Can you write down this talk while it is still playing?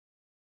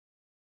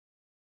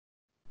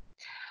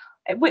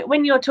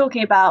when you're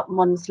talking about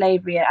modern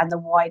slavery and the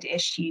wider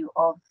issue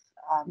of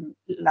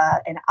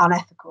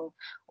unethical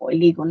or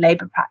illegal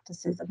labour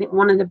practices, I think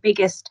one of the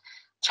biggest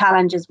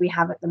challenges we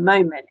have at the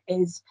moment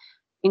is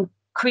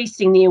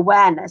increasing the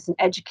awareness and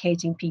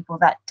educating people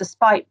that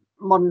despite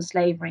modern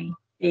slavery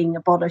being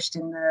abolished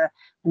in the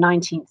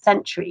 19th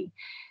century,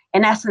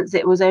 in essence,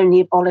 it was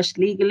only abolished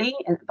legally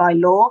by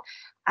law,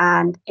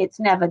 and it's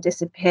never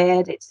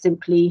disappeared. It's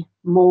simply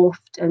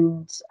morphed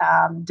and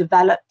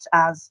developed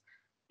as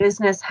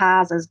business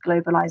has, as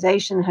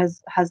globalization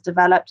has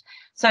developed.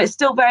 So it's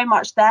still very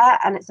much there,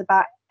 and it's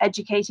about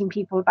educating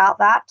people about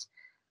that.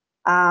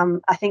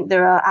 I think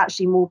there are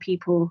actually more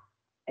people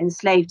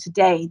enslaved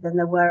today than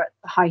there were at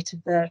the height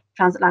of the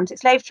transatlantic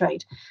slave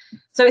trade.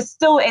 So it's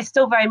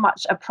still very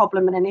much a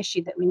problem and an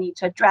issue that we need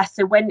to address.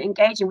 So when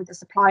engaging with the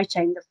supply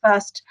chain,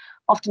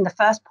 often the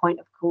first point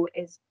of call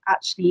is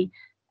actually,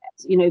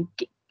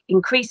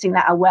 increasing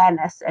that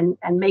awareness and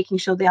making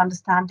sure they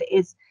understand it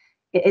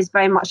is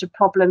very much a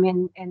problem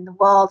in the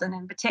world, and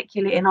in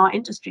particular in our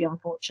industry,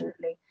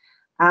 unfortunately.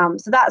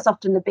 So that's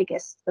often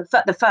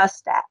the first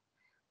step.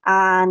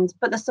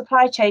 But the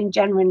supply chain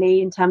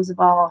generally, in terms of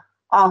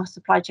our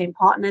supply chain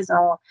partners,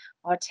 our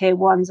tier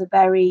ones, are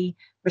very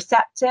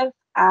receptive,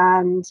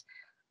 and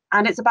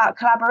it's about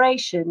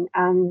collaboration,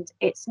 and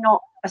it's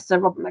not a Sir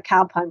Robert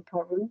McAlpine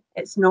problem.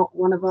 It's not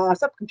one of our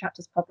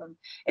subcontractors' problem.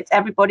 It's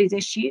everybody's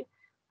issue,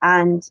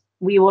 and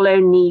we will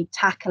only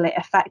tackle it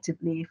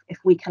effectively if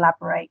we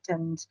collaborate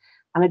and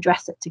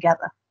address it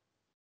together.